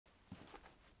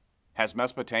Has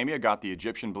Mesopotamia got the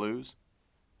Egyptian blues?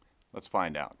 Let's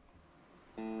find out.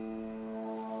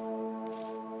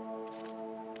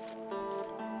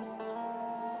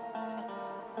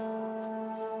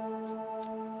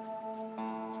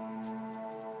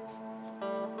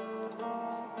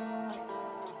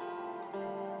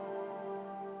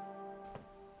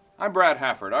 I'm Brad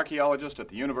Hafford, archaeologist at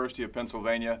the University of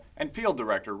Pennsylvania and field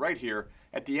director right here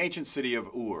at the ancient city of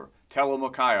Ur, Tel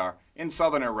el-Mukayyar, in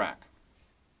southern Iraq.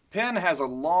 Penn has a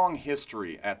long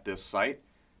history at this site,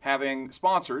 having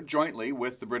sponsored, jointly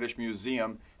with the British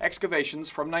Museum, excavations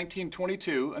from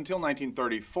 1922 until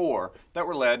 1934 that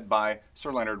were led by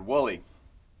Sir Leonard Woolley.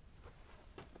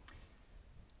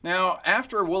 Now,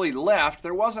 after Woolley left,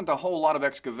 there wasn't a whole lot of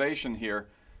excavation here.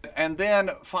 And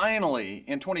then finally,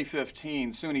 in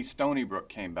 2015, SUNY Stony Brook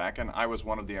came back, and I was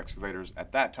one of the excavators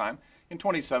at that time, in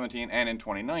 2017 and in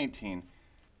 2019.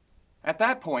 At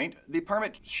that point, the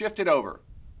permit shifted over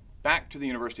back to the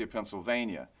University of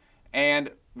Pennsylvania, and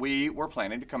we were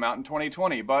planning to come out in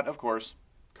 2020, but of course,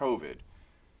 COVID.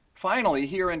 Finally,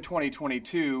 here in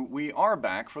 2022, we are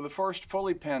back for the first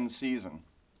fully Penn season.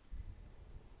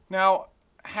 Now,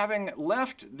 having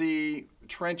left the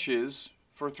trenches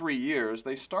for 3 years,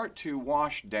 they start to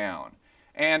wash down.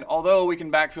 And although we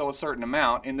can backfill a certain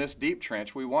amount, in this deep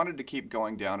trench, we wanted to keep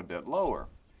going down a bit lower.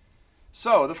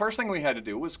 So the first thing we had to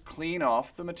do was clean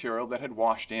off the material that had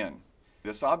washed in.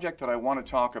 This object that I want to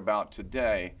talk about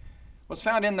today was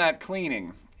found in that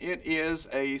cleaning. It is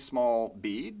a small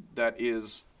bead that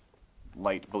is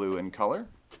light blue in color.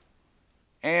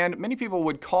 And many people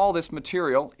would call this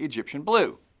material Egyptian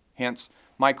blue, hence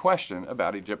my question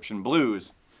about Egyptian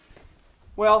blues.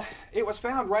 Well, it was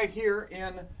found right here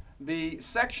in the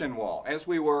section wall. As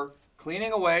we were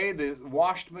cleaning away the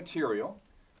washed material,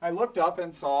 I looked up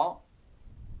and saw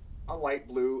a light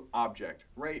blue object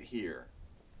right here.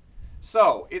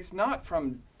 So it's not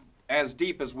from as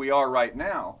deep as we are right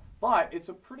now, but it's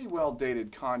a pretty well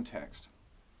dated context.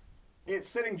 It's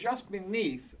sitting just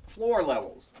beneath floor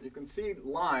levels. You can see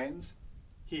lines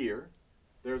here.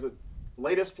 There's a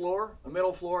latest floor, a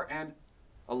middle floor, and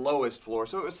a lowest floor.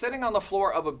 So it was sitting on the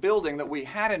floor of a building that we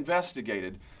had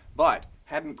investigated, but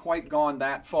hadn't quite gone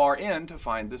that far in to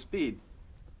find this bead.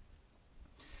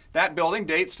 That building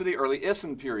dates to the early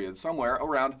Isin period, somewhere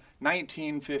around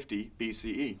 1950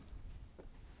 BCE.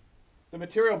 The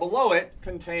material below it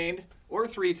contained Ur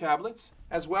III tablets,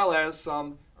 as well as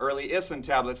some early Isin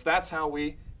tablets. That's how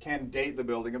we can date the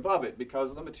building above it,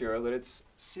 because of the material that it's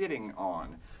sitting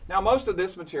on. Now, most of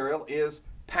this material is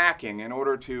packing in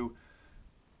order to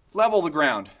level the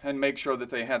ground and make sure that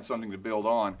they had something to build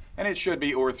on. And it should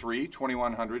be Ur III,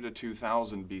 2100 to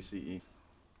 2000 BCE.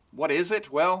 What is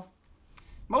it? Well,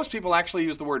 most people actually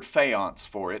use the word faience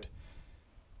for it.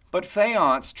 But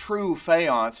faience, true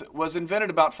faience, was invented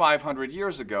about 500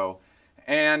 years ago.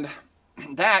 And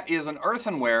that is an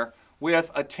earthenware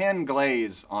with a tin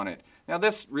glaze on it. Now,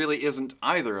 this really isn't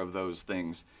either of those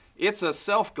things. It's a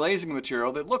self-glazing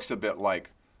material that looks a bit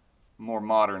like more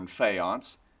modern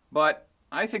faience, but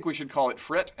I think we should call it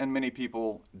frit, and many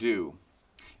people do.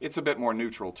 It's a bit more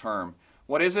neutral term.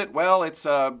 What is it? Well, it's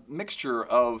a mixture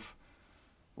of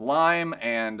lime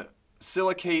and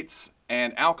silicates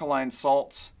and alkaline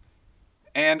salts,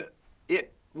 and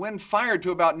it, when fired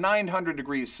to about 900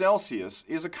 degrees Celsius,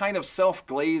 is a kind of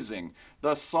self-glazing.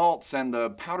 The salts and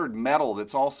the powdered metal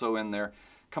that's also in there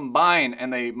combine,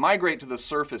 and they migrate to the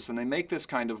surface, and they make this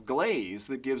kind of glaze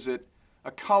that gives it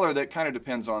a color that kind of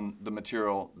depends on the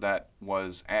material that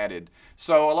was added.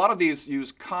 So a lot of these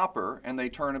use copper, and they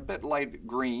turn a bit light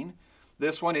green.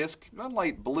 This one is a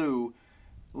light blue.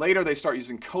 Later they start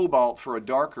using cobalt for a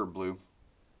darker blue.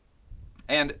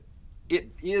 And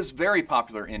it is very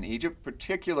popular in Egypt,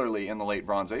 particularly in the late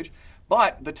Bronze Age.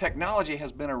 But the technology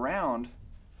has been around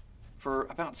for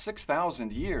about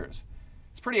 6,000 years.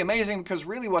 It's pretty amazing, because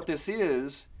really what this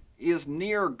is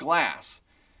near glass.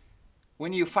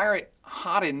 When you fire it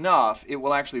hot enough, it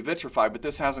will actually vitrify, but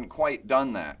this hasn't quite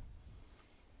done that.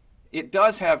 It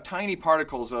does have tiny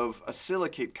particles of a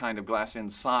silicate kind of glass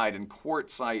inside, and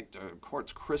quartz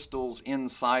crystals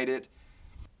inside it.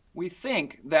 We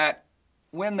think that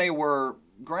when they were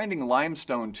grinding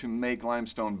limestone to make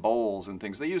limestone bowls and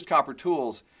things, they used copper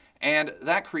tools, and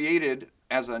that created,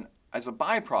 as a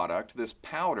byproduct, this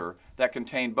powder that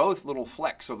contained both little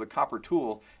flecks of the copper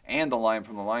tool and the lime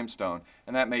from the limestone,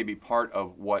 and that may be part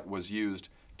of what was used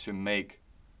to make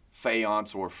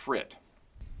faience or frit.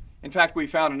 In fact, we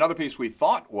found another piece we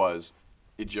thought was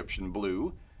Egyptian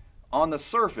blue on the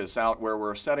surface out where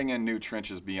we're setting in new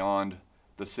trenches beyond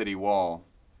the city wall.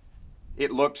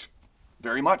 It looked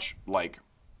very much like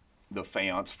the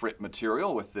faience frit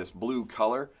material with this blue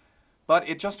color, but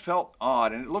it just felt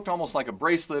odd, and it looked almost like a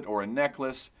bracelet or a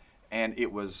necklace, and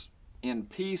it was in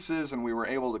pieces, and we were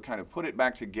able to kind of put it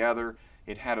back together.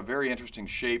 It had a very interesting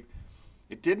shape.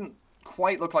 It didn't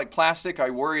quite look like plastic. I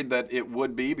worried that it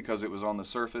would be because it was on the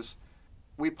surface.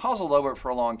 We puzzled over it for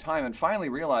a long time and finally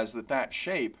realized that that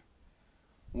shape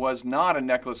was not a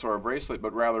necklace or a bracelet,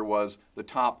 but rather was the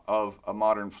top of a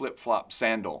modern flip-flop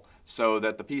sandal, so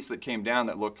that the piece that came down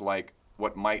that looked like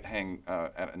what might hang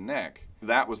at a neck,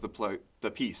 that was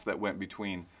the piece that went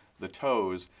between the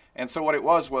toes. And so what it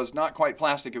was not quite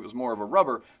plastic, it was more of a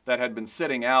rubber that had been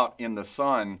sitting out in the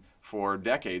sun for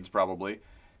decades probably,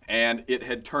 and it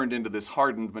had turned into this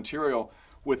hardened material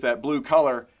with that blue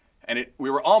color, and we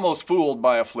were almost fooled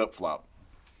by a flip-flop.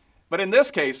 But in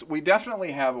this case, we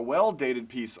definitely have a well-dated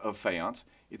piece of faience.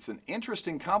 It's an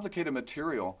interesting, complicated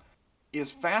material.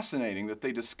 It's fascinating that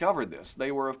they discovered this.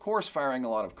 They were, of course, firing a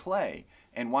lot of clay,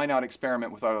 and why not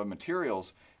experiment with other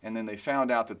materials? And then they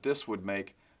found out that this would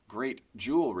make great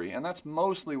jewelry, and that's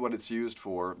mostly what it's used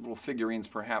for, little figurines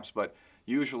perhaps, but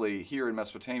usually here in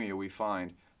Mesopotamia we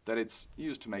find that it's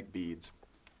used to make beads.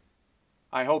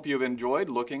 I hope you've enjoyed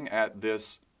looking at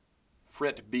this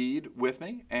frit bead with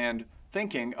me and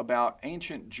thinking about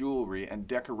ancient jewelry and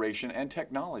decoration and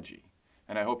technology.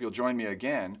 And I hope you'll join me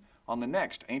again on the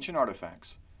next Ancient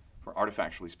Artifacts for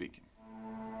Artifactually Speaking.